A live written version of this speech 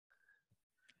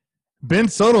Ben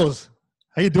Suttles,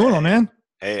 how you doing, my Hey, man?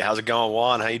 hey, how's it going,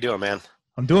 Juan? How you doing, man?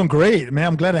 I'm doing great, man.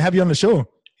 I'm glad to have you on the show.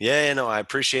 Yeah, no, I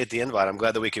appreciate the invite. I'm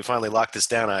glad that we could finally lock this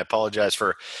down. I apologize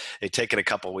for it taking a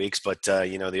couple weeks, but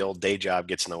the old day job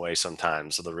gets in the way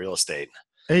sometimes of the real estate.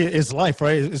 Hey, it's life,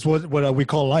 right? It's what we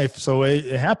call life. So it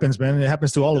happens, man. It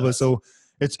happens to It all of us. does. So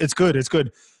it's good. It's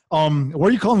good. Where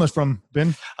are you calling us from,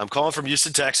 Ben? I'm calling from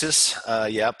Houston, Texas.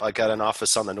 Yep, I got an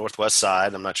office on the northwest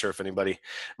side. I'm not sure if anybody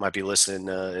might be listening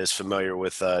is familiar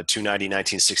with 290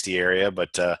 1960 area,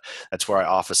 but that's where I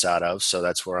office out of. So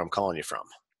that's where I'm calling you from.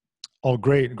 Oh,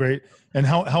 great, great. And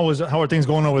how are things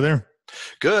going over there?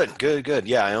 Good, good, good.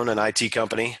 Yeah, I own an IT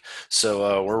company,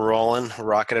 so we're rolling,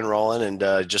 rocking and rolling,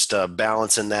 and just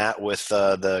balancing that with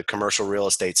the commercial real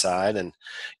estate side. And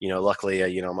luckily,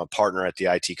 I'm a partner at the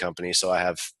IT company, so I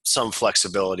have some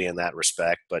flexibility in that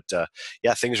respect. But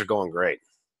yeah, things are going great.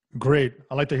 Great.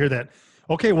 I like to hear that.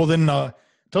 Okay, well then, tell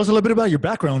us a little bit about your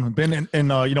background, Ben,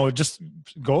 and just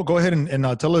go ahead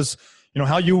and tell us,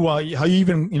 how you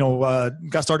even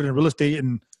got started in real estate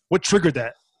and what triggered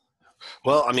that.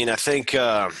 Well, I mean, I think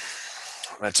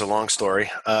that's a long story.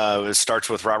 It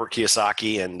starts with Robert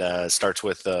Kiyosaki and starts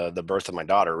with the birth of my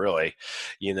daughter. Really,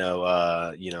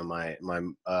 my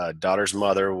daughter's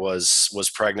mother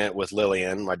was pregnant with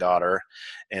Lillian, my daughter,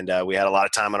 and we had a lot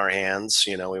of time on our hands.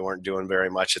 We weren't doing very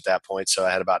much at that point, so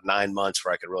I had about 9 months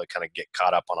where I could really kind of get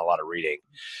caught up on a lot of reading.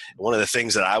 One of the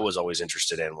things that I was always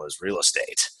interested in was real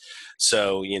estate.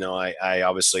 So, I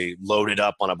obviously loaded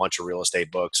up on a bunch of real estate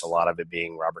books, a lot of it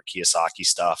being Robert Kiyosaki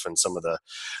stuff and some of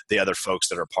the other folks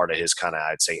that are part of his kind of,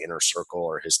 I'd say, inner circle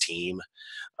or his team,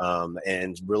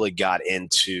 and really got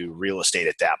into real estate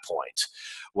at that point.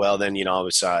 Well, then, I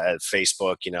was at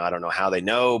Facebook, I don't know how they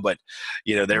know, but,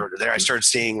 there I started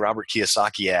seeing Robert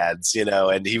Kiyosaki ads,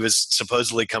 and he was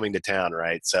supposedly coming to town,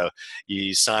 right? So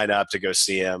you sign up to go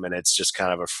see him, and it's just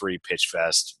kind of a free pitch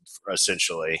fest,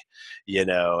 essentially,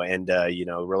 and,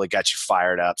 really got you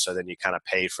fired up. So then you kind of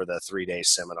pay for the 3 day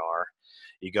seminar.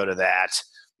 You go to that.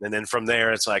 And then from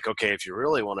there, it's like, okay, if you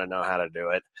really want to know how to do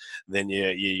it, then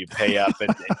you pay up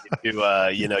and you do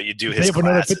you do You pay his for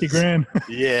another 50 classes. grand.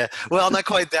 Yeah, well, not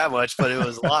quite that much, but it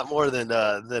was a lot more than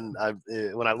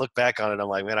when I look back on it, I'm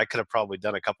like, man, I could have probably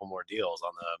done a couple more deals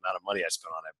on the amount of money I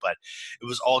spent on it. But it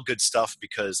was all good stuff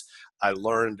because I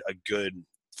learned a good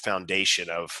foundation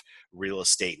of real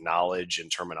estate knowledge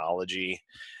and terminology,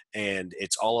 and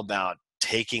it's all about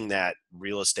taking that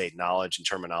real estate knowledge and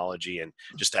terminology and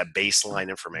just that baseline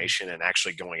information and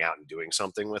actually going out and doing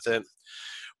something with it.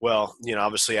 Well,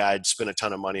 obviously I'd spent a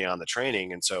ton of money on the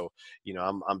training. And so,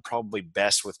 I'm probably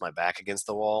best with my back against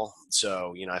the wall.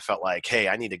 So, I felt like, hey,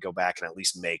 I need to go back and at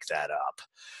least make that up.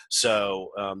 So,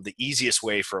 the easiest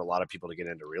way for a lot of people to get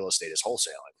into real estate is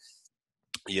wholesaling,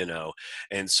 you know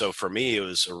and so for me it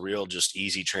was a real just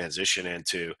easy transition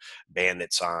into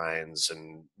bandit signs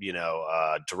and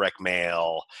direct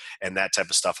mail and that type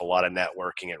of stuff, a lot of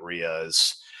networking at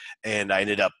rias, and I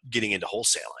ended up getting into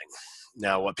wholesaling.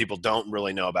 Now what people don't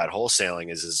really know about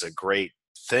wholesaling is it's a great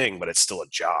thing, but it's still a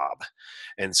job.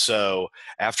 And so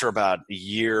after about a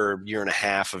year and a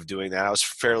half of doing that, I was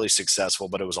fairly successful,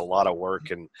 but it was a lot of work,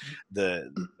 and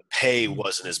the pay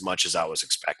wasn't as much as I was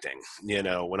expecting.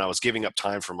 When I was giving up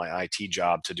time from my IT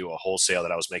job to do a wholesale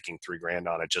that I was making 3 grand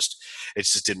on, it just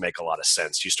didn't make a lot of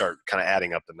sense. You start kind of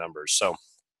adding up the numbers. So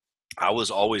I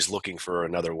was always looking for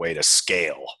another way to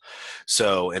scale.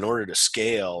 So in order to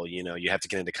scale, you have to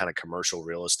get into kind of commercial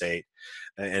real estate.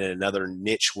 And another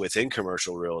niche within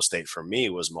commercial real estate for me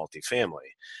was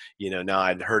multifamily. Now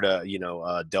I'd heard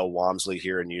Del Walmsley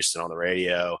here in Houston on the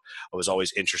radio. I was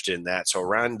always interested in that. So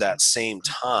around that same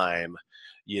time,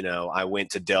 I went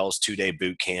to Dell's 2 day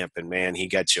boot camp, and man, he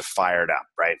gets you fired up,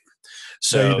 right?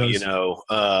 Yeah, he So,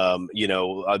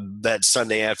 does. that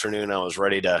Sunday afternoon, I was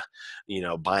ready to,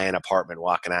 buy an apartment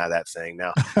walking out of that thing.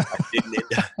 Now, I didn't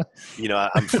end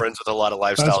up, I'm friends with a lot of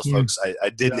That's lifestyle funny. folks. I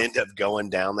didn't Yeah. end up going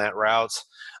down that route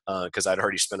because I'd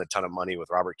already spent a ton of money with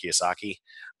Robert Kiyosaki.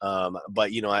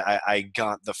 But, I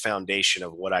got the foundation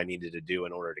of what I needed to do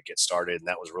in order to get started, and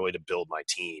that was really to build my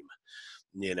team.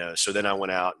 So then I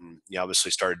went out and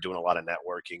obviously started doing a lot of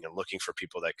networking and looking for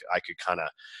people that I could kind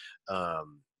of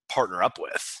partner up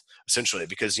with, essentially,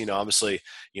 because obviously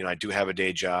I do have a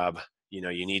day job.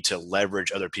 You need to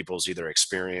leverage other people's either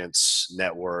experience,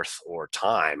 net worth, or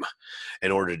time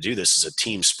in order to do this as a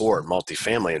team sport,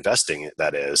 multifamily investing,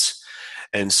 that is.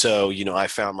 And so I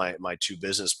found my two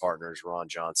business partners, Ron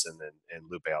Johnson and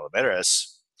Lupe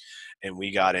Oliveras, and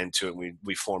we got into it.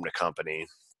 We formed a company,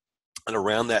 And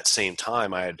around that same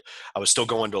time, I was still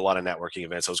going to a lot of networking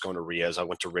events. I was going to RIAs. I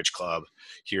went to Ridge Club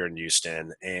here in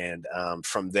Houston, and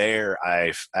from there,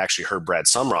 I've actually heard Brad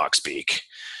Sumrok speak,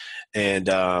 and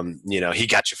he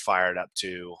got you fired up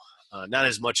to. Not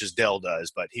as much as Dell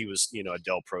does, but he was, a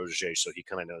Dell protege, so he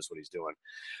kind of knows what he's doing.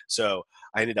 So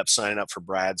I ended up signing up for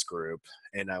Brad's group,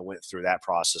 and I went through that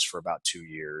process for about 2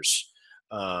 years.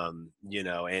 I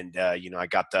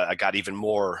got even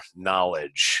more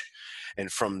knowledge. And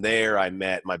from there, I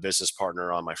met my business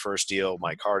partner on my first deal,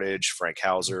 Mike Hardage, Frank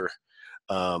Hauser.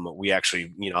 We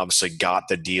actually, obviously got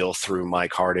the deal through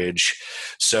Mike Hardage.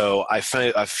 So I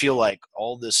feel like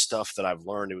all this stuff that I've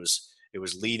learned, it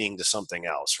was leading to something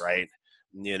else, right?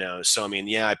 So I mean,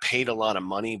 yeah, I paid a lot of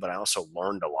money, but I also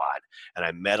learned a lot, and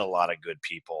I met a lot of good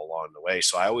people along the way.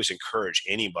 So I always encourage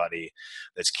anybody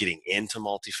that's getting into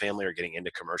multifamily or getting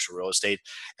into commercial real estate,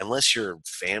 unless your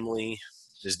family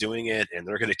is doing it and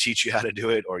they're going to teach you how to do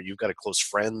it, or you've got a close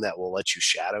friend that will let you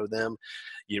shadow them,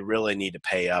 you really need to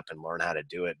pay up and learn how to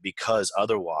do it, because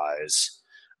otherwise,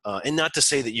 and not to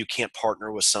say that you can't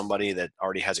partner with somebody that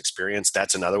already has experience.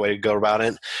 That's another way to go about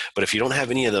it. But if you don't have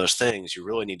any of those things, you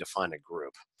really need to find a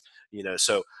group.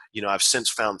 So I've since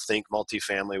found Think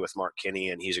Multifamily with Mark Kinney,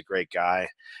 and he's a great guy,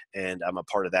 and I'm a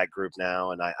part of that group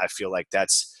now. And I feel like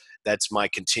that's my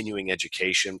continuing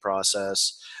education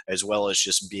process, as well as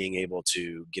just being able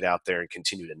to get out there and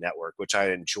continue to network, which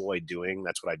I enjoy doing.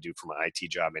 That's what I do for my IT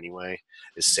job anyway,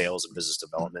 is sales and business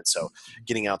development. So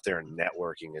getting out there and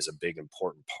networking is a big,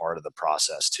 important part of the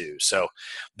process too. So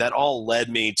that all led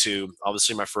me to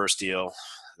obviously my first deal,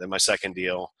 then my second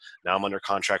deal. Now I'm under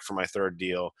contract for my third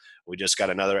deal. We just got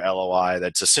another LOI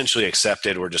that's essentially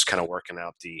accepted. We're just kind of working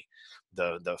out the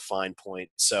fine point.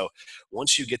 So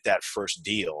once you get that first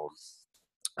deal,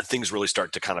 things really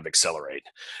start to kind of accelerate,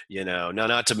 now,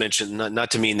 not to mention, not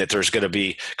to mean that there's going to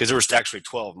be, because there was actually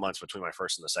 12 months between my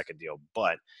first and the second deal,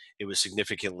 but it was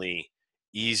significantly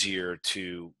easier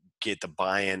to get the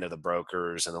buy-in of the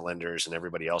brokers and the lenders and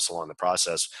everybody else along the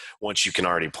process once you can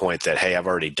already point that, hey, I've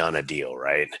already done a deal,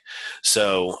 right?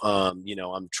 So I'm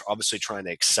obviously trying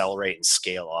to accelerate and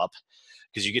scale up,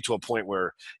 because you get to a point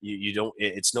where you don't,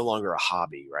 it's no longer a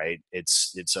hobby, right?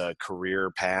 It's a career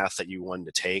path that you want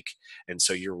to take. And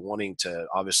so you're wanting to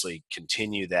obviously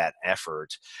continue that effort.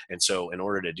 And so in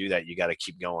order to do that, you got to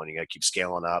keep going. You got to keep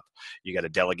scaling up. You got to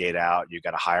delegate out. You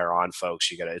got to hire on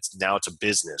folks. It's a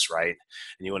business, right?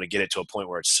 And you want to get it to a point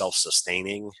where it's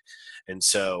self-sustaining. And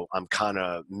so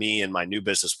me and my new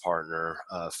business partner,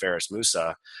 Ferris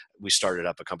Musa, we started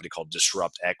up a company called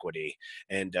Disrupt Equity.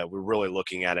 And we're really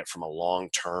looking at it from a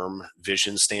long-term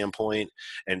vision standpoint.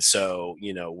 And so,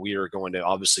 we are going to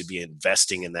obviously be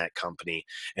investing in that company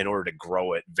in order to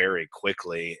grow it very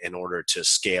quickly, in order to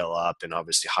scale up and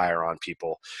obviously hire on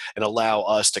people and allow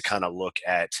us to kind of look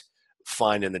at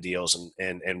finding the deals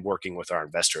and working with our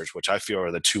investors, which I feel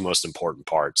are the two most important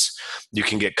parts. You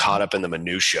can get caught up in the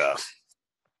minutia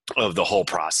of the whole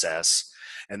process,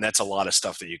 and that's a lot of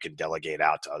stuff that you can delegate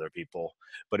out to other people.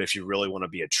 But if you really want to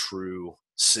be a true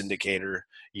syndicator,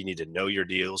 you need to know your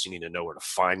deals, you need to know where to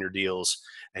find your deals,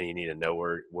 and you need to know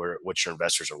what your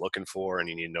investors are looking for, and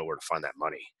you need to know where to find that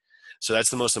money. So that's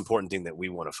the most important thing that we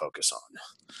want to focus on.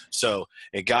 So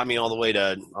it got me all the way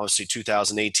to obviously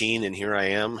 2018, and here I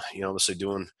am, obviously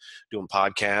doing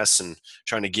podcasts and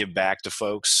trying to give back to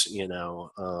folks,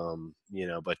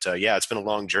 but yeah, it's been a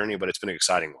long journey, but it's been an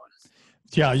exciting one.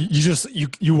 Yeah,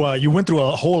 you went through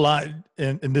a whole lot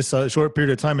in this short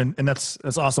period of time, and that's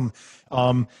awesome.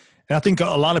 And I think a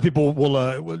lot of people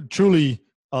will truly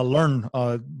learn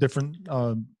different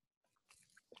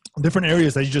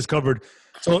areas that you just covered.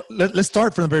 So let's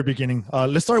start from the very beginning.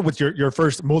 Let's start with your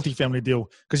first multifamily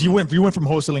deal, because you went from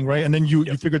wholesaling, right? And then you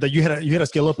figured that you had to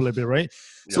scale up a little bit, right?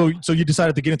 Yep. So you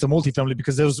decided to get into multifamily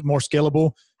because it was more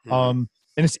scalable, and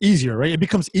it's easier, right? It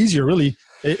becomes easier, really.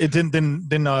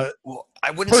 Well, I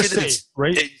wouldn't say that it's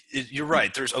right. You're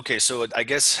right. So I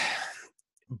guess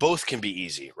both can be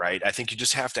easy, right? I think you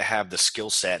just have to have the skill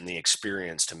set and the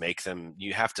experience to make them.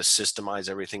 You have to systemize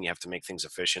everything. You have to make things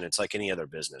efficient. It's like any other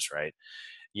business, right?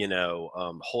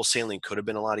 Wholesaling could have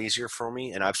been a lot easier for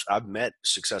me. And I've met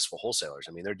successful wholesalers.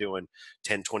 I mean, they're doing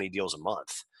 10, 20 deals a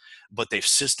month, but they've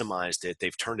systemized it.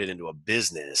 They've turned it into a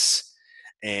business,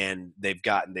 and they've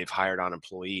hired on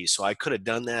employees. So I could have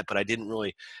done that, but I didn't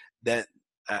really,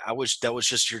 that was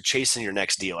just, you're chasing your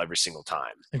next deal every single time.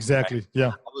 Right? Exactly.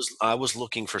 Yeah. I was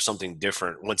looking for something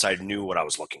different once I knew what I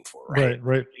was looking for, right? Right.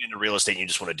 Right. You're into real estate and you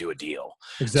just want to do a deal.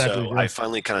 Exactly. So Yeah. I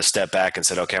finally kind of stepped back and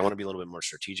said, okay, I want to be a little bit more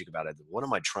strategic about it. What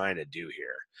am I trying to do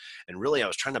here? And really, I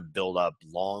was trying to build up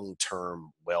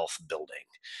long-term wealth building.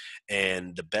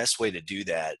 And the best way to do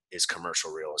that is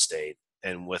commercial real estate.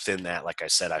 And within that, like I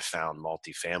said, I found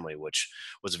multifamily, which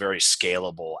was a very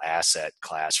scalable asset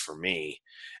class for me.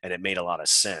 And it made a lot of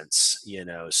sense, you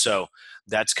know. So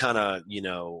that's kind of, you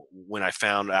know, when I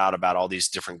found out about all these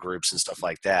different groups and stuff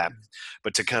like that.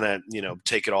 But to kind of, you know,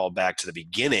 take it all back to the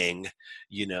beginning,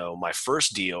 you know, my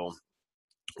first deal,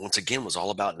 once again, was all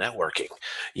about networking.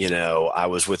 You know, I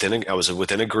was within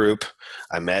a group.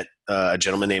 I met a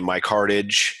gentleman named Mike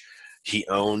Hardage. He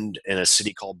owned in a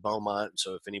city called Beaumont.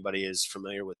 So if anybody is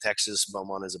familiar with Texas,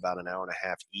 Beaumont is about an hour and a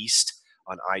half east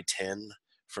on I-10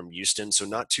 from Houston. So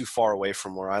not too far away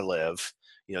from where I live.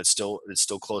 You know, it's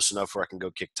still close enough where I can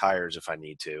go kick tires if I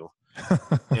need to.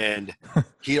 And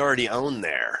he already owned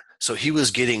there. So he was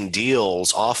getting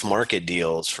deals, off market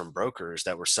deals from brokers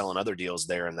that were selling other deals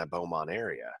there in that Beaumont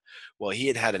area. Well, he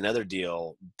had another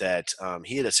deal that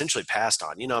he had essentially passed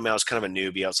on. You know, I mean, I was kind of a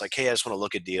newbie. I was like, hey, I just want to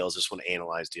look at deals. I just want to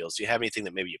analyze deals. Do you have anything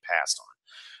that maybe you passed on?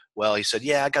 Well, he said,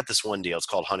 yeah, I got this one deal. It's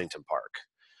called Huntington Park.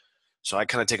 So I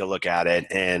kind of take a look at it.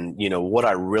 And, you know, what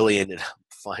I really ended up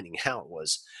finding out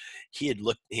was he had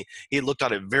looked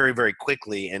at it very, very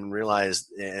quickly and realized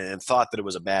and thought that it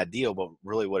was a bad deal. But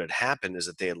really what had happened is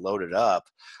that they had loaded up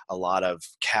a lot of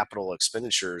capital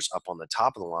expenditures up on the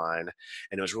top of the line,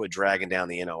 and it was really dragging down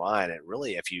the NOI. And it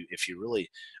really, if you really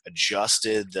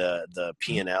adjusted the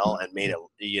P&L and made it,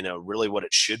 you know, really what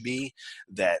it should be,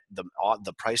 that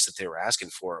the price that they were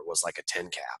asking for it was like a 10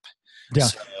 cap. Yeah.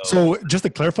 So just to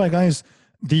clarify, guys,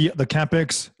 the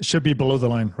CapEx should be below the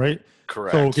line, right?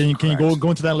 Correct. So can you go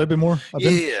into that a little bit more?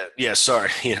 Yeah. Sorry.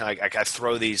 You know, I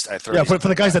throw these. Yeah, for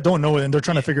the guys that don't know it and they're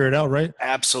trying to figure it out, right?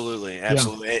 Absolutely. Yeah.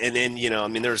 And then, you know, I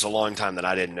mean, there's a long time that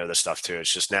I didn't know this stuff too.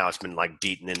 It's just now it's been like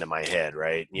beaten into my head,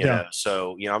 right? You know,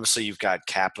 so, you know, obviously you've got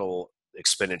capital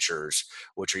expenditures,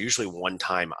 which are usually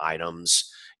one-time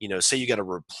items. You know, say you got to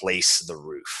replace the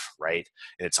roof, right?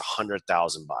 And it's $100,000.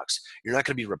 You're not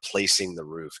going to be replacing the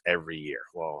roof every year.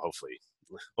 Well, hopefully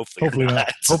you're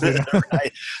not. Hopefully not.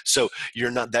 Right? So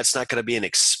that's not going to be an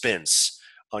expense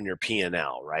on your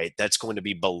P&L, right? That's going to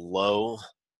be below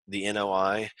the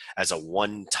NOI as a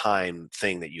one-time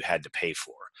thing that you had to pay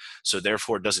for. So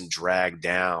therefore it doesn't drag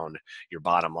down your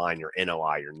bottom line, your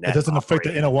NOI, your net. It doesn't affect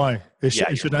the NOI.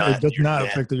 It does not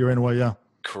affect your NOI. Yeah.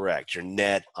 Correct. Your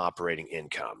net operating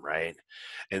income, right?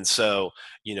 And so,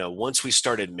 you know, once we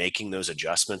started making those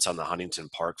adjustments on the Huntington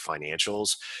Park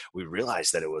financials, we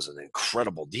realized that it was an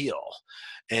incredible deal.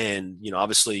 And, you know,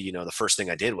 obviously, you know, the first thing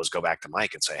I did was go back to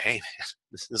Mike and say, hey, man,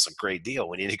 this is a great deal.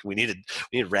 We need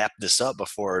to wrap this up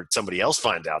before somebody else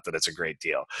finds out that it's a great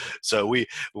deal. So we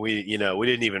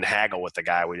didn't even haggle with the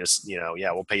guy. We just, you know,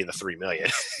 yeah, we'll pay you the $3 million.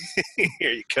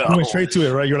 Here you go. You went straight to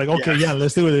it, right? You're like, okay, yeah,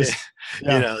 let's do this.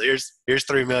 Yeah. You know, here's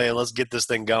 $3 million. Let's get this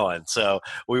thing going. So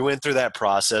we went through that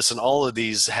process, and all of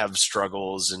these have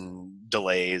struggles and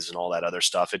delays and all that other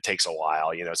stuff. It takes a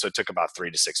while, you know, so it took about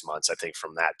 3 to 6 months, I think,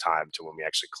 from that time to when we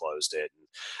actually closed it. And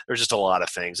there's just a lot of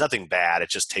things, nothing bad. It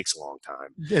just takes a long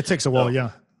time. It takes a while.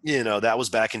 Yeah. You know, that was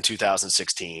back in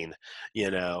 2016,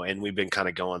 you know, and we've been kind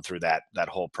of going through that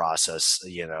whole process,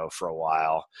 you know, for a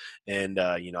while. And,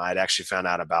 you know, I'd actually found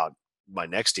out about my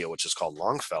next deal, which is called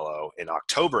Longfellow, in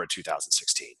October of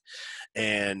 2016.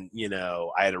 And, you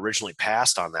know, I had originally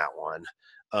passed on that one.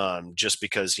 Just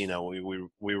because, you know,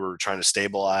 we were trying to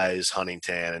stabilize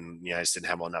Huntington, and, you know, I just didn't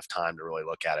have enough time to really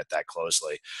look at it that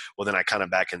closely. Well, then I kind of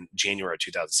back in January of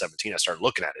 2017, I started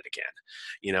looking at it again.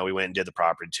 You know, we went and did the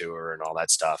property tour and all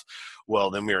that stuff. Well,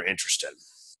 then we were interested.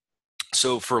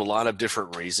 So for a lot of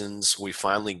different reasons, we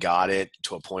finally got it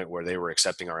to a point where they were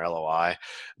accepting our LOI,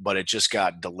 but it just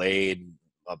got delayed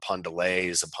upon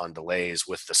delays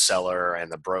with the seller,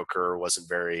 and the broker wasn't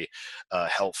very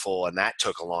helpful, and that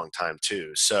took a long time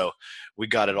too. So we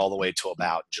got it all the way to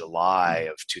about July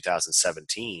of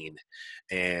 2017,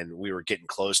 and we were getting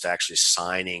close to actually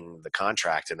signing the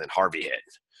contract, and then Harvey hit.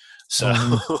 So,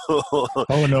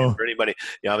 oh no! For anybody,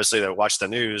 you know, obviously, that watched the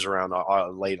news around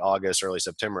late August, early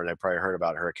September, and they probably heard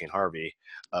about Hurricane Harvey.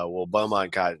 Well,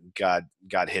 Beaumont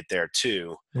got hit there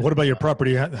too. What about your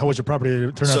property? How was your property? Did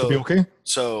it turn out to be okay?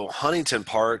 So Huntington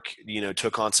Park, you know,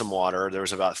 took on some water. There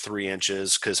was about 3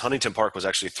 inches, because Huntington Park was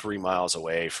actually 3 miles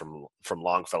away from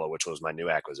Longfellow, which was my new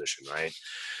acquisition, right?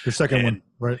 Your second one,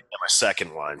 right? Yeah, my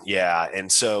second one, yeah. And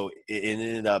so it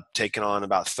ended up taking on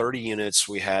about 30 units.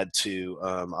 We had to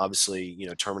obviously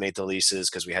obviously, terminate the leases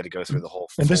because we had to go through the whole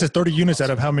And this full is 30 units out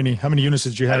of how many units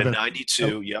did you out have of at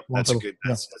 92. Yep, Juan that's a Suttles? good Yeah.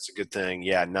 that's a good thing.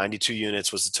 Yeah, 92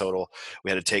 units was the total.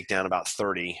 We had to take down about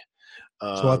 30. So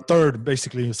a Um, third,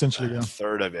 basically, a essentially. Yeah.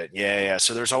 third of it. Yeah, yeah.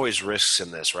 So there's always risks in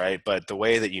this, right? But the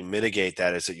way that you mitigate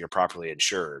that is that you're properly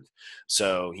insured.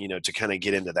 So, to kind of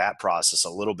get into that process a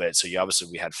little bit. So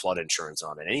we had flood insurance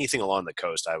on it. Anything along the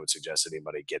coast, I would suggest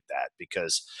anybody get that,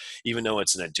 because even though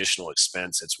it's an additional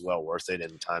expense, it's well worth it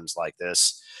in times like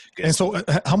this. And Because so,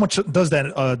 how much does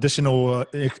that additional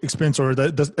expense or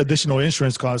the additional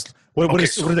insurance cost? What okay,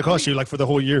 does it cost you, like, for the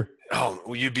whole year? oh,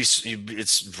 well,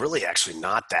 it's really actually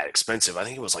not that expensive. I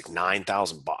think it was like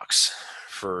 $9,000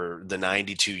 for the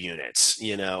 92 units,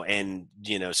 so, and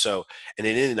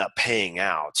it ended up paying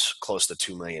out close to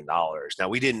 $2 million. Now,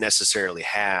 we didn't necessarily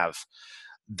have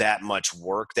that much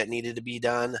work that needed to be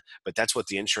done, but that's what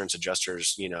the insurance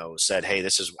adjusters, said, hey,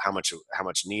 this is how much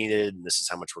needed, and this is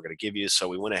how much we're going to give you. So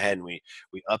we went ahead and we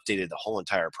updated the whole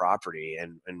entire property,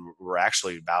 and we're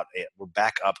actually we're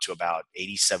back up to about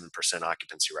 87%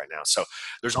 occupancy right now. So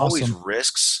there's always Awesome.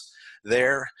 risks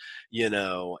there, and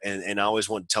I always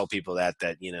want to tell people that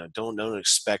don't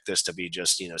expect this to be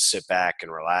just sit back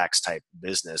and relax type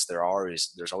business.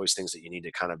 There's always things that you need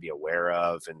to kind of be aware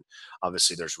of, and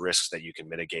obviously there's risks that you can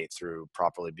mitigate through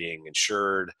properly being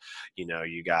insured.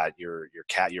 You got you're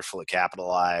fully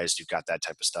capitalized, you've got that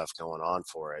type of stuff going on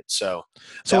for it. So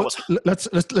that So was let's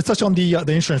touch on the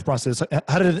insurance process.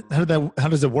 How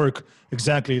does it work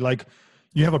exactly? Like,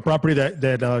 you have a property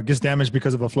that gets damaged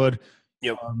because of a flood.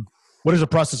 you know Um, what does the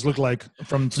process look like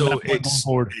from so that point going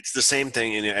forward? it's the same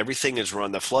thing, and everything is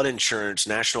run. The flood insurance,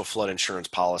 national flood insurance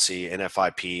policy,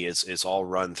 NFIP, is all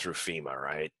run through FEMA,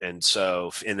 right? And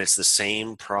it's the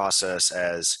same process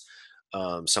as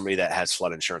somebody that has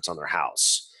flood insurance on their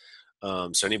house.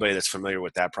 So anybody that's familiar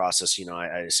with that process,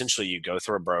 essentially you go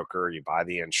through a broker, you buy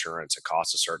the insurance. It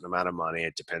costs a certain amount of money.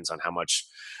 It depends on how much,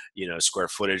 square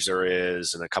footage there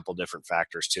is, and a couple different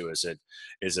factors too. Is it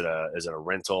a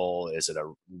rental? Is it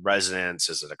a residence?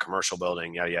 Is it a commercial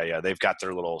building? Yeah, yeah, yeah. They've got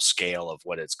their little scale of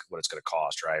what it's going to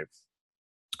cost, right?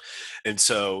 And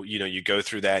so, you go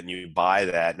through that and you buy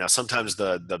that. Now, sometimes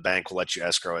the bank will let you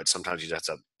escrow it. Sometimes you have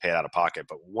to pay it out of pocket,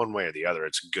 but one way or the other,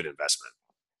 it's a good investment.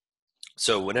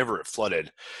 So whenever it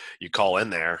flooded, you call in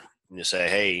there and you say,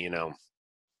 hey,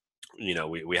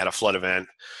 we had a flood event,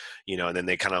 and then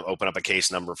they kind of open up a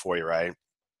case number for you, right?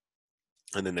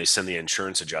 And then they send the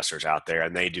insurance adjusters out there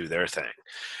and they do their thing.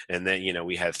 And then,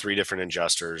 we had 3 different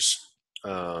adjusters,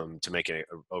 to make it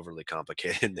overly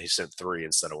complicated. They sent 3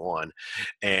 instead of 1.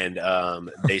 And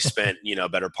they spent, a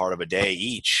better part of a day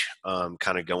each,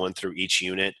 kind of going through each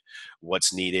unit,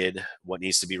 what's needed, what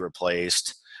needs to be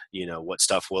replaced, what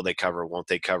stuff will they cover, won't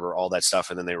they cover, all that stuff.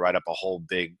 And then they write up a whole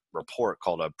big report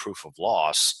called a proof of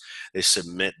loss. They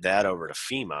submit that over to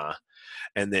FEMA,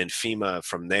 and then FEMA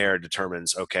from there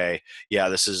determines, okay, yeah,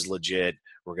 this is legit.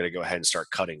 We're going to go ahead and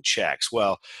start cutting checks.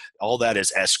 Well, all that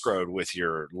is escrowed with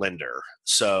your lender.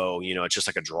 So, it's just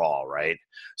like a draw, right?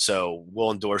 So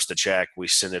we'll endorse the check. We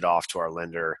send it off to our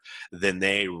lender. Then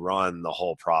they run the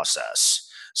whole process.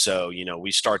 So,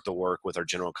 we start the work with our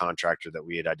general contractor that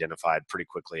we had identified pretty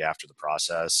quickly after the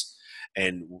process.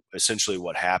 And essentially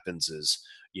what happens is,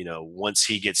 once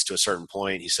he gets to a certain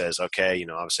point, he says, okay,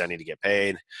 obviously I need to get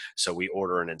paid. So we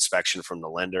order an inspection from the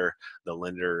lender. The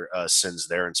lender sends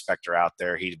their inspector out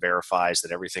there. He verifies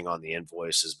that everything on the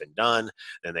invoice has been done.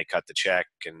 Then they cut the check,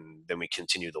 and then we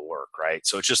continue the work, right?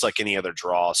 So it's just like any other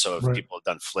draw. So if Right. people have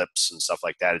done flips and stuff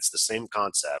like that, it's the same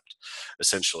concept,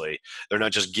 essentially. They're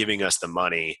not just giving us the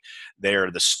money.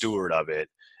 They're the steward of it.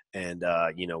 And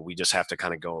we just have to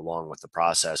kind of go along with the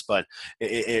process. But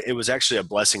it was actually a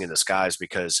blessing in disguise,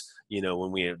 because when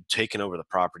we had taken over the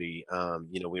property,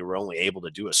 we were only able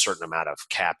to do a certain amount of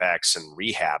capex and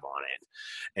rehab on it.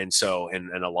 And so,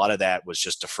 and a lot of that was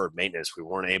just deferred maintenance. We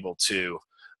weren't able to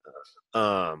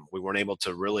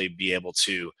really be able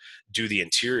to do the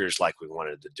interiors like we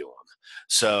wanted to do them.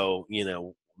 So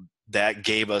that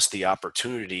gave us the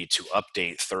opportunity to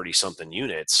update 30 something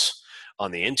units on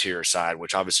the interior side,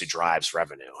 which obviously drives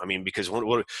revenue. I mean, because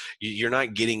you're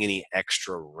not getting any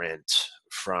extra rent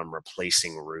from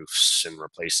replacing roofs and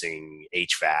replacing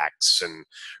HVACs and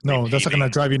No, that's not going to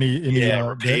repaving. drive any Yeah,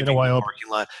 the repaving the NOI up. parking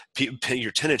lot.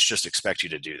 Your tenants just expect you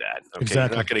to do that. Okay, you're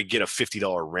Exactly. not going to get a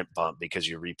 $50 rent bump because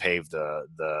you repave the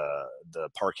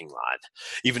parking lot,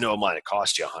 even though it might have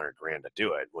cost you $100,000 to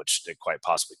do it, which they quite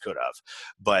possibly could have.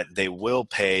 But they will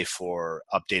pay for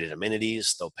updated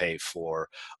amenities. They'll pay for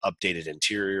updated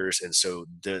interiors, and so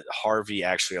the Harvey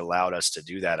actually allowed us to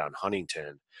do that on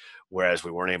Huntington, whereas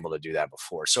we weren't able to do that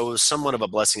before. So it was somewhat of a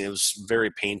blessing. It was a very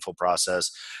painful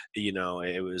process.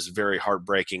 It was very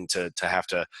heartbreaking to have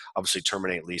to obviously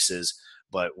terminate leases,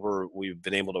 but we've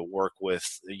been able to work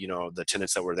with, the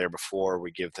tenants that were there before.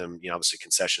 We give them, obviously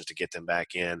concessions to get them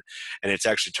back in. And it's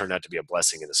actually turned out to be a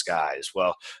blessing in disguise.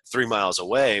 Well, 3 miles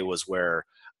away was where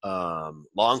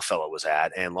Longfellow was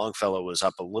at, and Longfellow was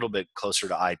up a little bit closer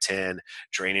to I-10.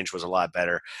 Drainage was a lot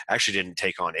better. Actually didn't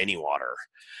take on any water.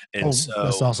 And Oh,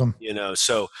 that's so, awesome.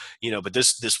 but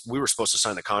this we were supposed to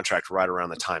sign the contract right around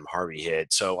the time Harvey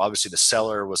hit. So obviously the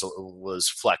seller was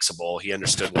flexible. He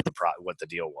understood what the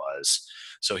deal was.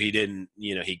 So he didn't,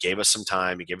 he gave us some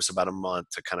time. He gave us about a month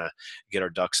to kind of get our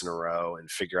ducks in a row and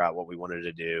figure out what we wanted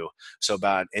to do. So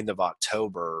about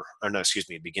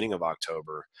beginning of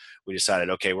October, we decided,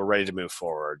 okay, we're ready to move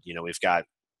forward. We've got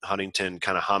Huntington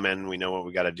kind of humming. We know what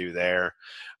we got to do there.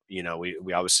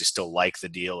 We obviously still like the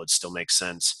deal. It still makes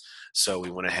sense. So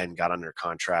we went ahead and got under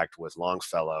contract with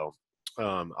Longfellow.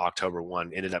 October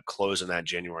 1, ended up closing that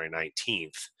January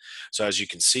 19th. So as you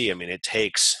can see, it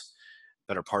takes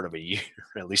better part of a year,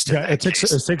 at least. Yeah, it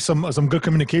takes some good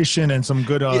communication and some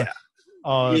good yeah.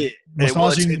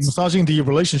 massaging the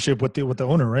relationship with the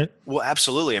owner, right? Well,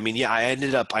 absolutely. I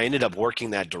ended up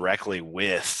working that directly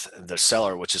with the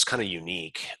seller, which is kind of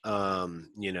unique.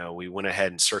 We went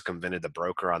ahead and circumvented the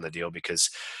broker on the deal because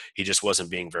he just wasn't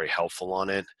being very helpful on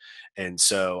it. And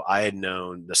so I had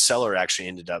known the seller actually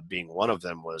ended up being one of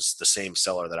them was the same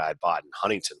seller that I had bought in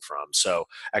Huntington from. So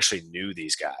I actually knew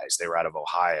these guys. They were out of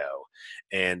Ohio.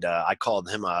 And I called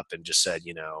him up and just said,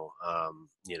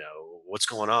 what's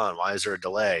going on? Why is there a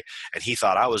delay? And he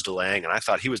thought I was delaying, and I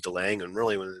thought he was delaying. And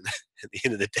really, at the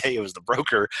end of the day, it was the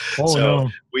broker. Oh, so no.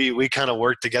 we kind of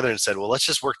worked together and said, well, let's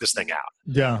just work this thing out.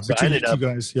 Yeah, so between you two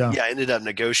guys. Yeah, I ended up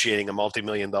negotiating a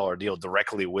multi-million-dollar deal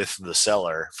directly with the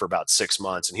seller for about 6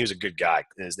 months. And he was a good guy.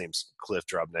 His name's Cliff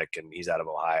Drubnik, and he's out of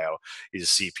Ohio. He's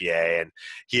a CPA, and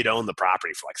he had owned the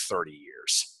property for like 30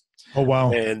 years. Oh,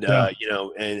 wow. And,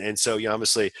 yeah. So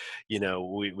obviously,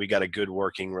 we got a good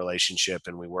working relationship,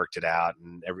 and we worked it out,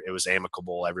 and it was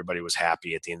amicable. Everybody was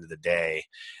happy at the end of the day.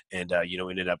 And, we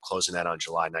ended up closing that on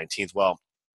July 19th. Well,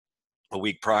 a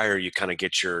week prior, you kind of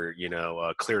get your,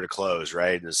 clear to close,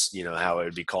 right? Is, how it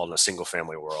would be called in a single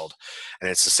family world.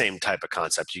 And it's the same type of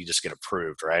concept. You just get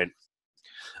approved, right?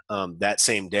 That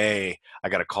same day, I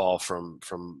got a call from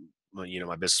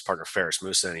my business partner, Ferris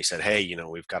Musa, and he said, hey,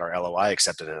 we've got our LOI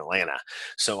accepted in Atlanta.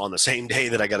 So on the same day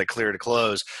that I got a clear to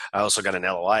close, I also got an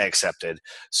LOI accepted.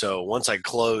 So once I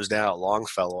closed out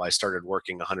Longfellow, I started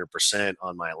working 100%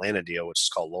 on my Atlanta deal, which is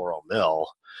called Laurel Mill.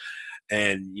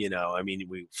 And,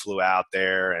 we flew out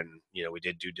there and, we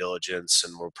did due diligence,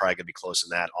 and we're probably going to be closing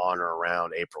that on or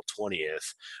around April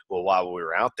 20th. Well, while we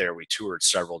were out there, we toured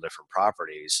several different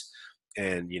properties.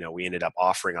 And, we ended up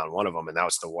offering on one of them, and that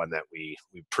was the one that we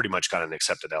pretty much got an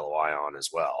accepted LOI on as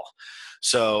well.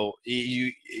 So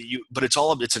but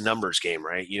it's a numbers game,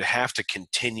 right? You have to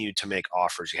continue to make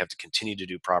offers. You have to continue to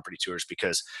do property tours,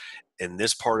 because in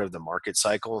this part of the market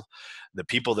cycle, the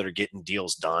people that are getting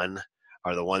deals done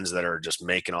are the ones that are just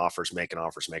making offers,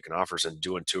 and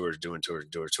doing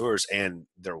tours, and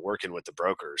they're working with the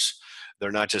brokers.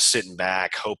 They're not just sitting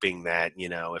back hoping that,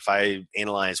 if I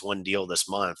analyze one deal this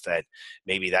month, that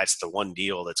maybe that's the one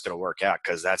deal that's going to work out,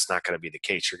 because that's not going to be the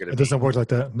case. It doesn't work like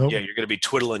that. Nope. Yeah, you're going to be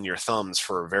twiddling your thumbs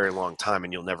for a very long time,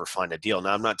 and you'll never find a deal.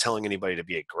 Now, I'm not telling anybody to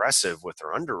be aggressive with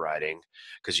their underwriting,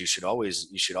 because you should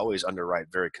always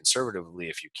underwrite very conservatively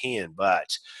if you can, but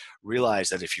realize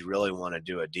that if you really want to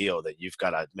do a deal, that you've got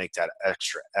to make that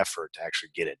extra effort to actually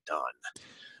get it done.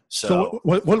 So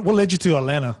what led you to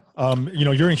Atlanta?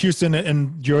 You're in Houston,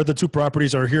 and your other two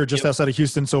properties are here just outside of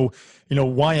Houston. So,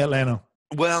 why Atlanta?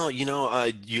 Well,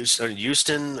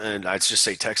 Houston, and I'd just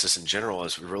say Texas in general,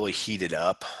 is really heated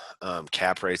up.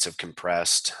 Cap rates have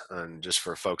compressed, and just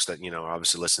for folks that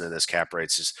obviously listen to this, cap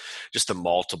rates is just the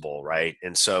multiple, right?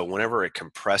 And so whenever it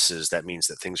compresses, that means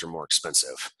that things are more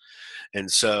expensive,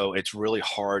 and so it's really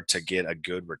hard to get a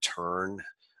good return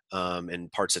in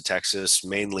parts of Texas,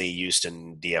 mainly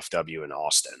Houston, DFW, and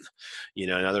Austin.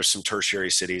 Now there's some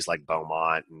tertiary cities like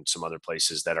Beaumont and some other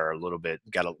places that are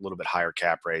got a little bit higher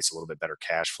cap rates, a little bit better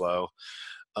cash flow.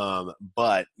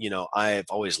 But I've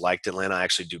always liked Atlanta. I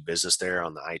actually do business there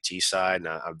on the IT side, and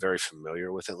I'm very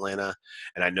familiar with Atlanta,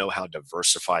 and I know how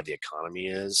diversified the economy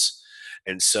is.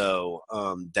 And so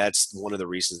that's one of the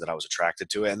reasons that I was attracted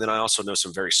to it. And then I also know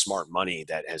some very smart money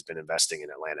that has been investing in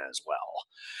Atlanta as well.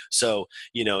 So,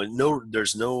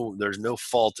 there's no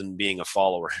fault in being a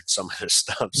follower in some of this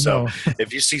stuff. So No.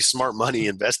 if you see smart money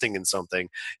investing in something,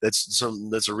 that's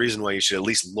a reason why you should at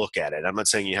least look at it. I'm not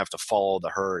saying you have to follow the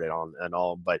herd and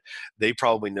all, but they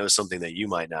probably know something that you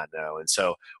might not know. And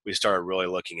so we started really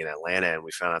looking in Atlanta, and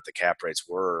we found out the cap rates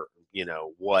were,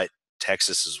 what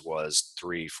Texas's was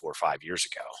 3, 4, 5 years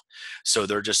ago. So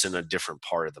they're just in a different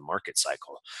part of the market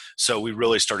cycle. So we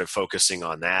really started focusing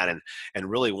on that. And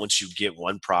really, once you get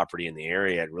one property in the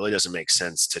area, it really doesn't make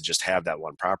sense to just have that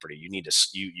one property. You need to,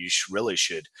 really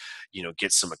should,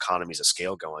 get some economies of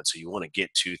scale going. So you want to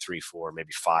get 2, 3, 4,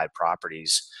 maybe 5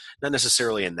 properties, not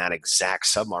necessarily in that exact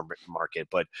submarket,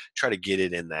 but try to get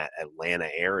it in that Atlanta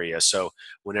area. So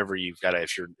whenever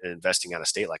if you're investing out of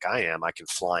state like I am, I can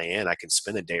fly in, I can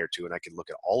spend a day or two, and I can look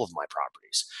at all of my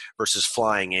properties versus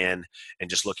flying in and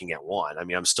just looking at one. I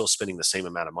mean, I'm still spending the same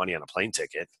amount of money on a plane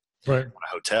ticket, Right. a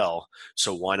hotel.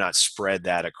 So why not spread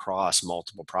that across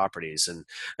multiple properties? And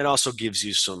it also gives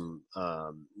you some,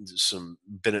 I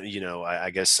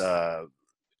guess,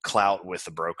 clout with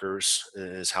the brokers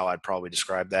is how I'd probably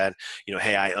describe that.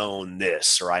 Hey, I own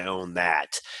this or I own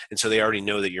that. And so they already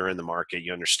know that you're in the market,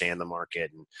 you understand the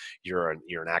market, and you're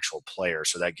an actual player.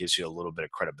 So that gives you a little bit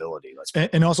of credibility.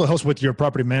 And also helps with your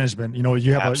property management. You have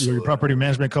your Absolutely. property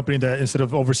management company that instead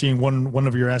of overseeing one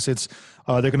of your assets,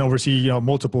 they can oversee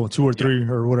multiple, 2 or 3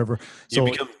 or whatever. You So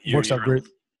it become works out great.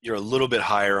 you're a little bit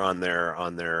higher on their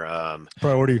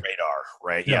Priority. radar,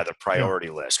 right? Yeah. Yeah, the priority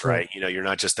list, Right. right? You're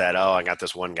not just that, oh, I got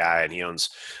this one guy and he owns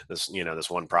this, this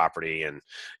one property, and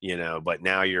but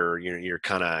now you're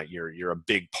kind of you're a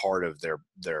big part of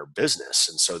their business,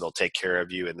 and so they'll take care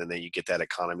of you, and then you get that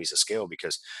economies of scale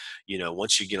because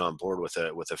once you get on board with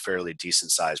a fairly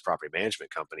decent sized property management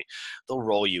company, they'll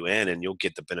roll you in, and you'll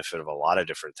get the benefit of a lot of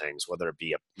different things, whether it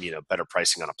be better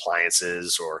pricing on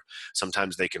appliances, or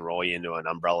sometimes they can roll you into an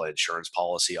umbrella insurance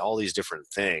policy, all these different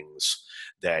things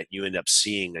that you end up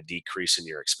seeing a decrease in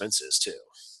your expenses too.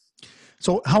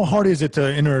 So how hard is it to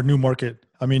enter a new market?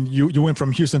 I mean, you went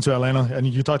from Houston to Atlanta, and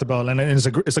you talked about Atlanta, and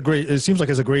it seems like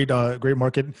it's a great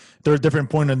market. There's a different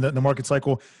point in the market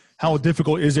cycle. How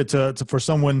difficult is it for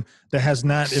someone that has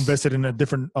not invested in a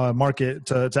different market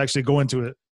to actually go into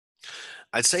it?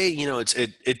 I'd say,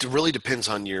 it really depends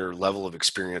on your level of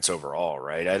experience overall,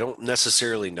 right? I don't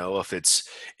necessarily know if it's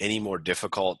any more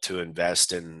difficult to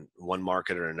invest in one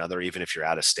market or another, even if you're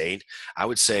out of state. I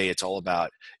would say it's all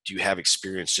about, do you have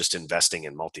experience just investing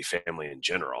in multifamily in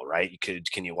general, right?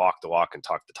 Can you walk the walk and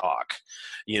talk the talk?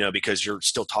 Because you're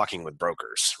still talking with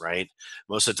brokers, right?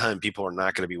 Most of the time, people are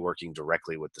not going to be working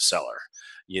directly with the seller,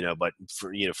 but for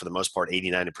the most part,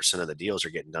 80, 90% of the deals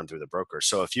are getting done through the broker.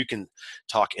 So if you can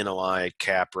talk NOI,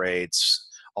 cap rates,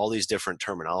 all these different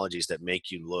terminologies that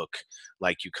make you look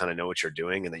like you kind of know what you're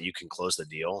doing and that you can close the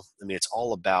deal. I mean, it's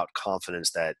all about confidence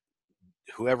that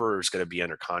whoever is going to be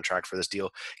under contract for this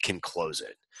deal can close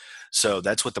it. So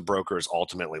that's what the broker is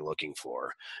ultimately looking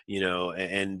for,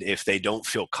 and if they don't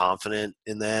feel confident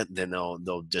in that, then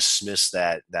they'll dismiss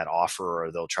that offer,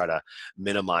 or they'll try to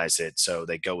minimize it. So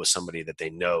they go with somebody that they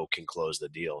know can close the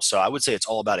deal. So I would say it's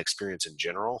all about experience in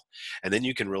general. And then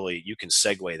you can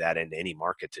segue that into any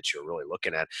market that you're really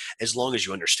looking at, as long as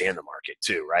you understand the market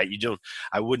too, right?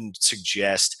 I wouldn't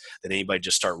suggest that anybody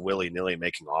just start willy-nilly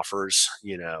making offers,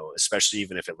 especially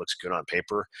even if it looks good on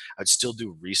paper. I'd still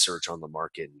do research on the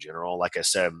market in general. Like I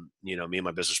said, me and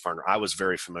my business partner, I was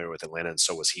very familiar with Atlanta, and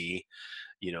so was he.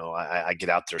 I get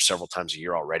out there several times a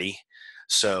year already.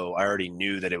 So I already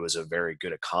knew that it was a very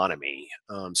good economy.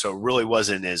 So it really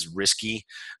wasn't as risky.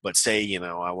 But say,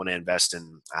 I want to invest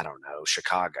in, I don't know,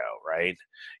 Chicago, right?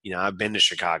 I've been to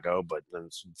Chicago, but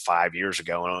 5 years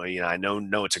ago, I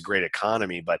know it's a great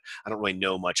economy, but I don't really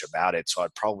know much about it. So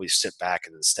I'd probably sit back,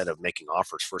 and instead of making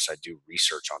offers, first I'd do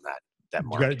research on that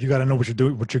market. You got to know what you're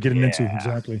doing, what you're getting into. Yeah.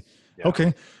 Exactly. Yeah.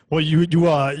 Okay. Well, you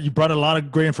brought a lot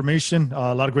of great information,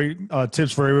 a lot of great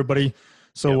tips for everybody.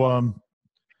 So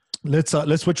let's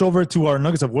switch over to our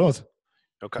nuggets of wealth.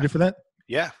 Okay. Ready for that?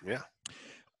 Yeah. Yeah.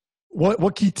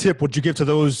 What key tip would you give to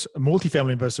those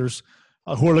multifamily investors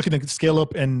who are looking to scale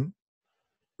up and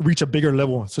reach a bigger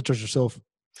level, such as yourself?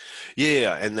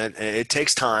 Yeah, and that it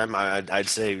takes time. I'd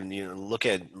say, look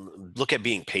at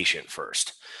being patient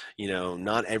first.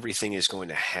 Not everything is going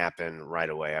to happen right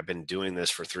away. I've been doing this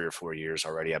for 3 or 4 years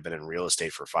already. I've been in real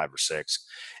estate for 5 or 6.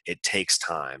 It takes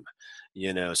time.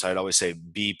 So I'd always say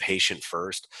be patient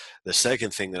first. The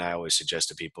second thing that I always suggest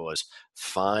to people is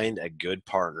find a good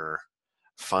partner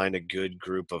find a good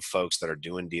group of folks that are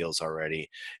doing deals already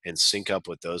and sync up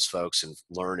with those folks and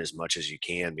learn as much as you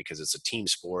can, because it's a team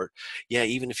sport. Yeah,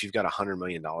 even if you've got $100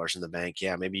 million in the bank,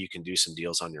 yeah, maybe you can do some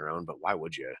deals on your own, but why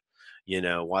would you?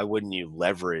 Why wouldn't you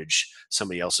leverage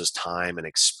somebody else's time and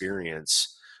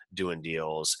experience doing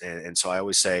deals? And so I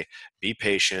always say, be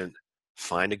patient,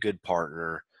 find a good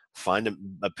partner, find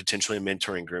a potentially a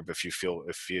mentoring group if you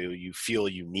feel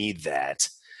you need that,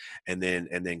 and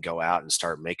then go out and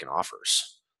start making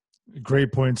offers.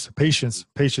 Great points. Patience.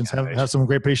 Yeah, Have some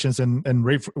great patience and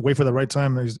wait for the right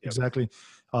time. yep, Exactly.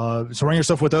 Surround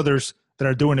yourself with others that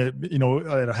are doing it,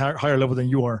 at a higher level than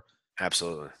you are.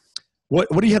 absolutely.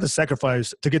 What do you have to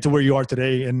sacrifice to get to where you are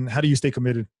today, and how do you stay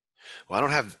committed? Well, I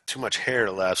don't have too much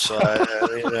hair left, so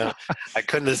I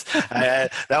couldn't.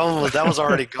 That was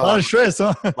already A lot gone. of stress,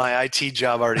 huh? My IT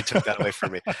job already took that away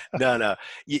from me. No.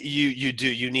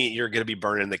 You're going to be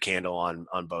burning the candle on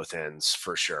both ends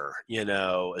for sure.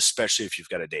 Especially if you've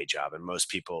got a day job, and most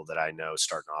people that I know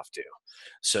starting off do.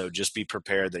 So just be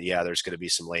prepared that there's going to be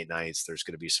some late nights. There's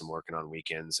going to be some working on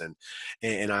weekends, and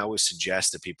I always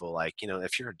suggest to people, like,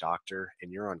 if you're a doctor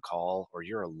and you're on call, or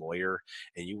you're a lawyer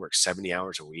and you work 70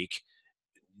 hours a week,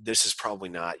 this is probably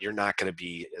not, you're not going to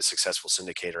be a successful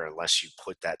syndicator unless you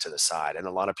put that to the side. And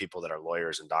a lot of people that are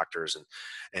lawyers and doctors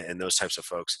and those types of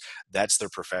folks, that's their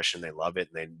profession. They love it,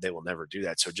 and they will never do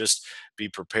that. So just be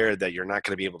prepared that you're not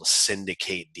going to be able to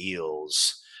syndicate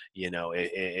deals,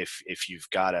 if you've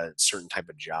got a certain type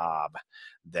of job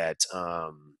that,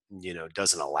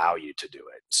 doesn't allow you to do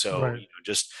it. So, Right.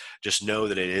 just know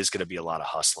that it is going to be a lot of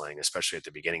hustling, especially at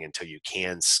the beginning, until you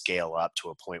can scale up to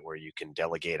a point where you can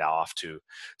delegate off to,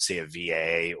 say, a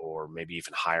VA, or maybe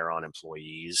even hire on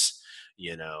employees.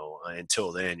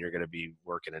 Until then, you're going to be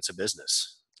working. It's a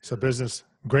business. It's a business.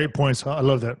 Great points. I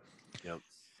love that. Yep.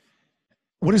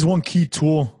 What is one key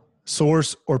tool,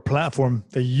 source, or platform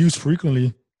that you use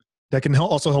frequently that can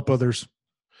also help others?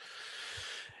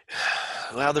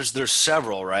 Well, there's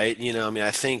several, right?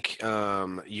 I think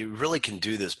you really can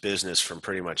do this business from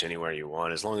pretty much anywhere you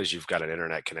want, as long as you've got an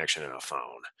internet connection and a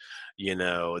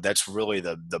phone. That's really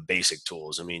the basic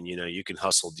tools. You can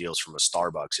hustle deals from a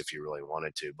Starbucks if you really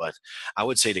wanted to, but I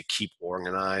would say to keep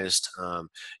organized.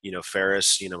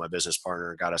 Ferris, my business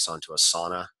partner, got us onto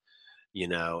Asana.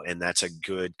 And that's a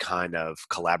good kind of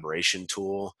collaboration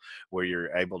tool where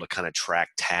you're able to kind of track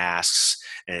tasks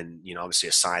and, obviously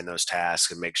assign those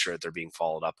tasks and make sure that they're being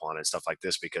followed up on and stuff like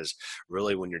this. Because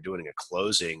really, when you're doing a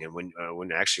closing, and when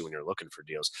you're looking for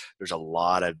deals, there's a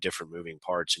lot of different moving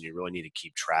parts, and you really need to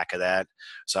keep track of that.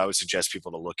 So I would suggest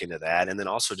people to look into that, and then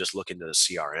also just look into the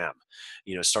CRM.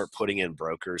 Start putting in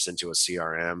brokers into a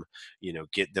CRM.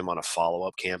 Get them on a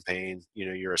follow-up campaign.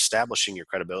 You're establishing your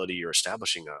credibility. You're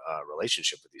establishing a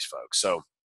relationship with these folks. So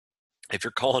if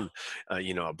you're calling,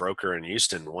 a broker in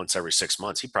Houston once every 6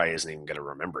 months, he probably isn't even going to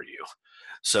remember you.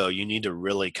 So you need to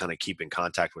really kind of keep in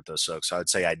contact with those folks. So I'd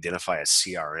say identify a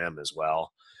CRM as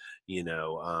well,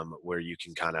 where you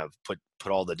can kind of put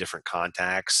all the different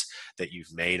contacts that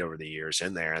you've made over the years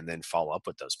in there, and then follow up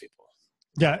with those people.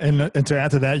 Yeah, and to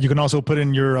add to that, you can also put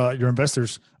in your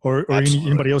investors or Absolutely.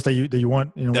 anybody else that you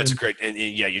want. That's a great, and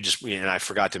and I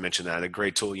forgot to mention that, a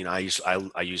great tool. I use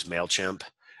Mailchimp.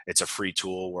 It's a free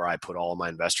tool where I put all of my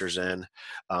investors in.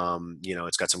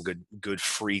 It's got some good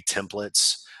free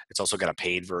templates. It's also got a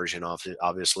paid version of it,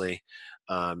 obviously.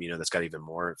 That's got even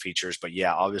more features. But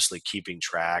yeah, obviously keeping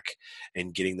track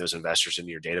and getting those investors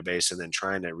into your database, and then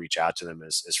trying to reach out to them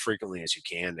as frequently as you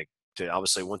can to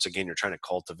obviously, once again, you're trying to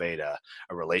cultivate a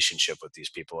relationship with these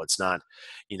people. It's not,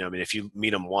 if you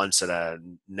meet them once at a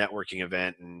networking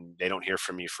event and they don't hear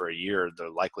from you for a year, the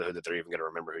likelihood that they're even going to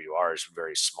remember who you are is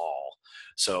very small.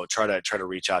 So try to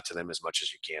reach out to them as much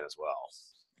as you can as well.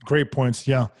 Great points.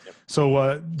 Yeah. Yep.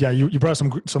 So you brought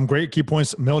some great key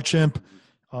points. Mailchimp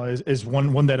is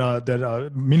one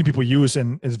that many people use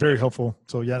and is very helpful.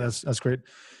 So yeah, that's great.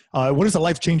 What is a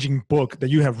life-changing book that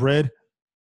you have read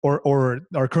or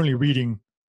are currently reading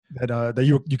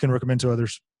that you can recommend to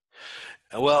others?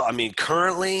 Well,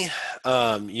 currently,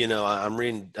 I'm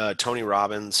reading Tony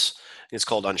Robbins. It's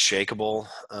called Unshakable.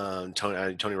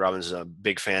 Tony Robbins is a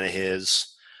big fan of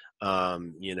his.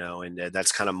 And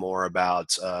that's kind of more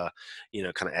about, kind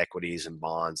of equities and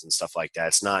bonds and stuff like that.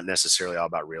 It's not necessarily all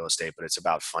about real estate, but it's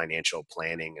about financial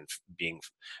planning and being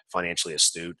financially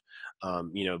astute.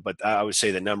 But I would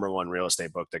say the number one real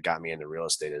estate book that got me into real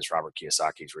estate is Robert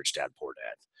Kiyosaki's Rich Dad Poor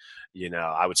Dad.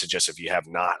 I would suggest, if you have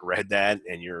not read that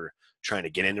and you're trying to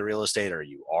get into real estate, or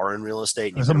you are in real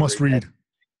estate, It's a must read.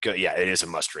 Good. Yeah, it is a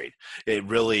must read. It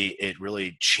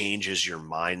really changes your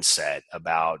mindset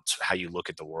about how you look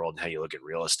at the world and how you look at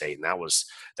real estate. And that was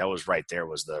right there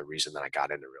was the reason that I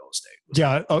got into real estate.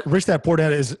 Yeah, Rich Dad Poor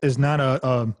Dad is not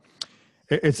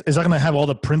it's not going to have all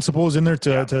the principles in there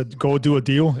to go do a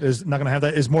deal. It's not going to have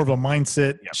that. It's more of a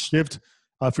mindset shift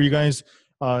for you guys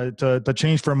to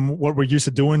change from what we're used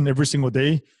to doing every single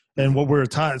day and what we're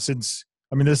taught since.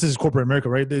 I mean, this is corporate America,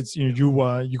 right? It's you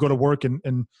go to work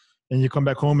and you come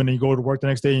back home and then you go to work the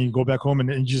next day and you go back home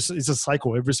and it's a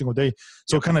cycle every single day.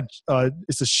 So kind of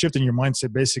it's a shift in your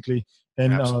mindset basically.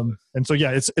 And so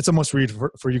it's a must read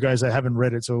for you guys that haven't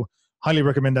read it. So highly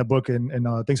recommend that book and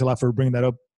thanks a lot for bringing that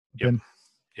up, Ben.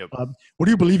 Yep. What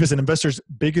do you believe is an investor's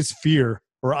biggest fear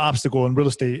or obstacle in real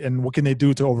estate, and what can they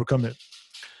do to overcome it?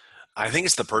 I think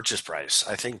it's the purchase price.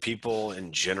 I think people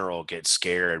in general get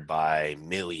scared by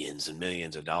millions and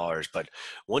millions of dollars, but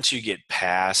once you get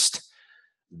past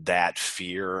that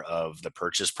fear of the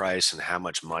purchase price and how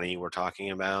much money we're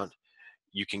talking about,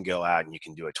 you can go out and you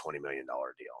can do a $20 million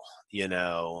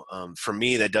deal. For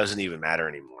me, that doesn't even matter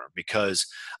anymore because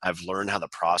I've learned how the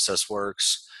process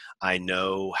works. I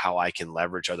know how I can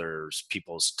leverage other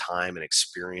people's time and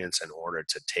experience in order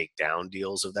to take down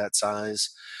deals of that size.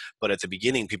 But at the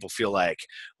beginning, people feel like,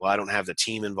 well, I don't have the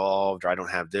team involved, or I don't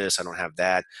have this, I don't have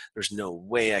that. There's no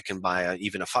way I can buy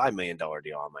even a $5 million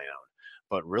deal on my own.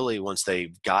 But really, once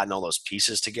they've gotten all those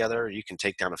pieces together, you can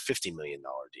take down a $50 million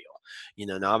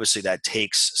deal. Now obviously that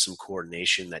takes some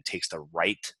coordination, that takes the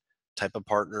right type of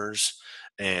partners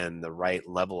and the right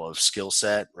level of skill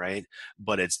set, right?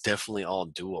 But it's definitely all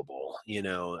doable.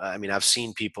 I mean, I've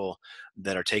seen people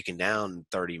that are taking down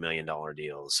 $30 million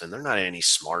deals and they're not any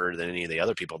smarter than any of the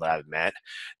other people that I've met.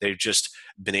 They've just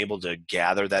been able to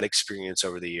gather that experience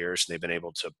over the years, and they've been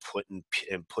able to put in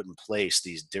place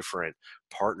these different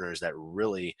partners that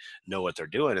really know what they're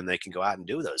doing, and they can go out and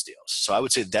do those deals. So I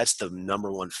would say that's the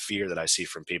number one fear that I see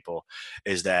from people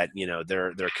is that,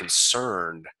 they're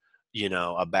concerned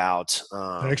about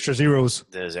The extra zeros.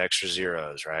 those extra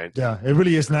zeros, right? Yeah, it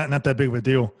really is not that big of a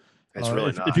deal. It's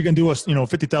really not. If you can do a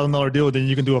 $50,000 deal, then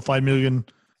you can do a $5 million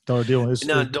deal.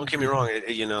 Don't get me wrong.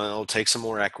 It'll take some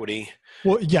more equity.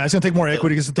 Well, yeah, it's gonna take more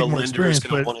equity because it's The take more lender experience. is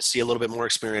going to want to see a little bit more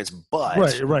experience, but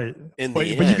right. But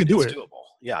you can do it's it. Doable.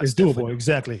 Yeah, it's doable.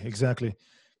 Exactly.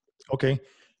 Okay,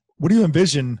 what do you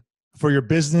envision for your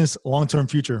business long-term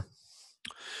future?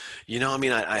 I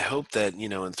mean, I hope that,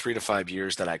 in 3 to 5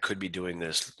 years that I could be doing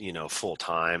this, full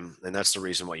time. And that's the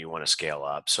reason why you want to scale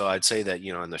up. So I'd say that,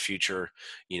 in the future,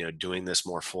 doing this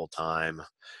more full time,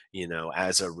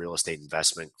 as a real estate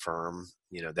investment firm,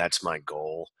 that's my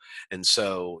goal. And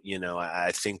so,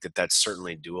 I think that that's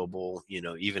certainly doable,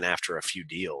 even after a few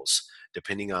deals,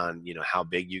 depending on, how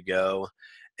big you go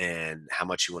and how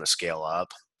much you want to scale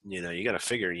up. You got to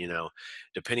figure,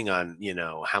 depending on,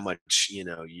 how much,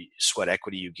 sweat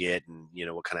equity you get and,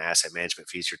 what kind of asset management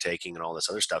fees you're taking and all this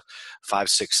other stuff, 5,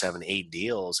 6, 7, 8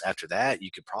 deals. After that,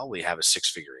 you could probably have a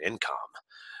 6-figure income,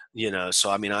 so,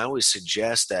 I mean, I always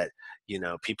suggest that,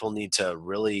 people need to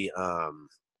really,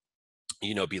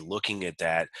 be looking at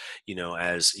that,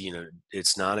 as,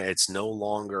 it's no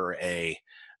longer a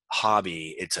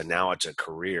hobby. Now it's a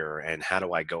career. And how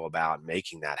do I go about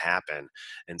making that happen?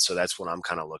 And so that's what I'm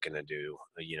kind of looking to do,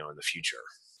 in the future.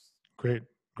 Great.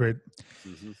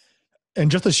 Mm-hmm. And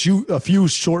just a few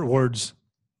short words.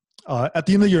 At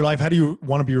the end of your life, how do you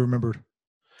want to be remembered?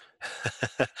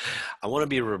 I want to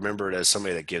be remembered as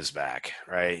somebody that gives back,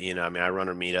 right? I mean, I run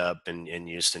a meetup in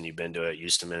Houston. You've been to it,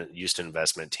 Houston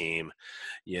investment team.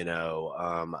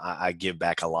 I give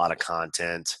back a lot of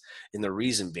content, and the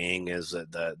reason being is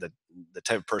that the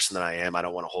type of person that I am, I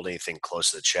don't want to hold anything close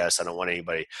to the chest. I don't want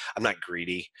anybody. I'm not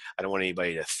greedy. I don't want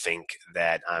anybody to think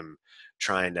that I'm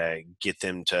trying to get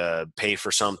them to pay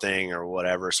for something or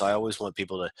whatever. So I always want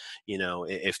people to,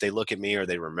 if they look at me or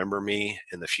they remember me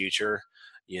in the future,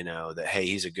 that, hey,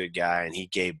 he's a good guy and he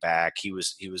gave back. He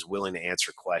was willing to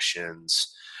answer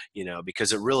questions,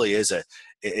 because it really is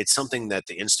it's something that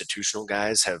the institutional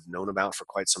guys have known about for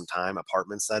quite some time.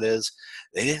 Apartments, that is,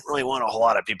 they didn't really want a whole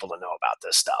lot of people to know about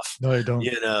this stuff. No, they don't.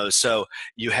 So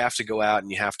you have to go out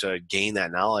and you have to gain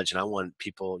that knowledge. And I want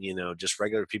people, just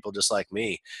regular people just like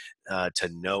me, to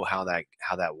know how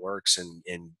that works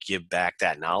and give back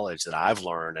that knowledge that I've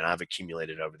learned and I've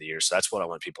accumulated over the years. So that's what I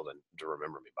want people to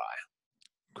remember me by.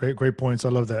 Great points. I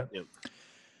love that. Yep.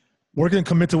 Where can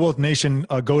Commit to Wealth Nation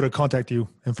go to contact you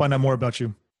and find out more about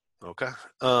you? Okay.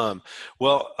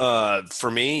 Well,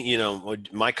 for me,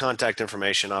 my contact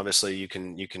information, obviously you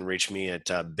can reach me at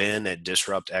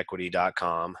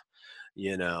ben@disruptequity.com.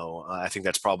 I think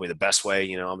that's probably the best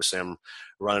way. Obviously I'm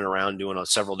running around doing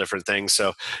several different things.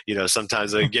 So,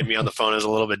 sometimes getting me on the phone is a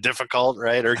little bit difficult,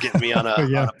 right? Or getting me on a,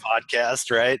 Yeah. on a podcast,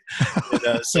 right?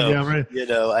 So, Yeah, right.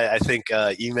 I think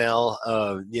email,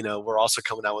 we're also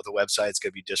coming out with a website. It's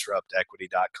going to be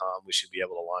disruptequity.com. We should be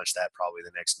able to launch that probably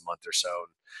the next month or so. And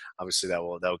obviously that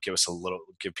will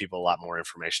give people a lot more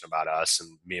information about us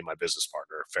and me and my business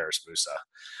partner, Ferris Musa.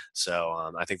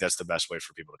 So I think that's the best way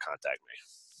for people to contact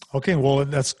me. Okay, well,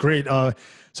 that's great.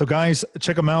 So guys,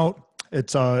 check them out.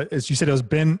 It's as you said, it was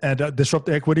Ben at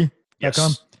disruptequity.com.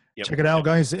 Yes. Yep. Check it out,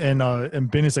 guys.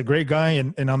 And Ben is a great guy,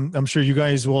 and I'm sure you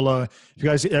guys will. If you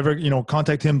guys ever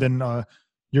contact him, then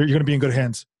you're going to be in good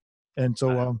hands. And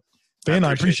so, Ben,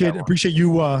 I appreciate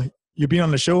you being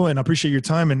on the show, and I appreciate your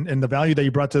time and the value that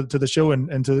you brought to the show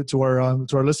and to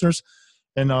our listeners.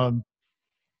 And I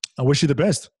wish you the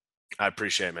best. I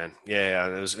appreciate it, man. Yeah,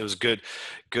 it was good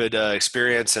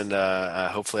experience, and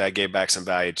hopefully I gave back some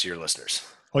value to your listeners.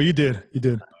 Oh, you did.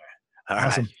 All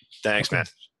Awesome. right. Thanks, okay. man.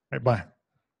 All right, bye.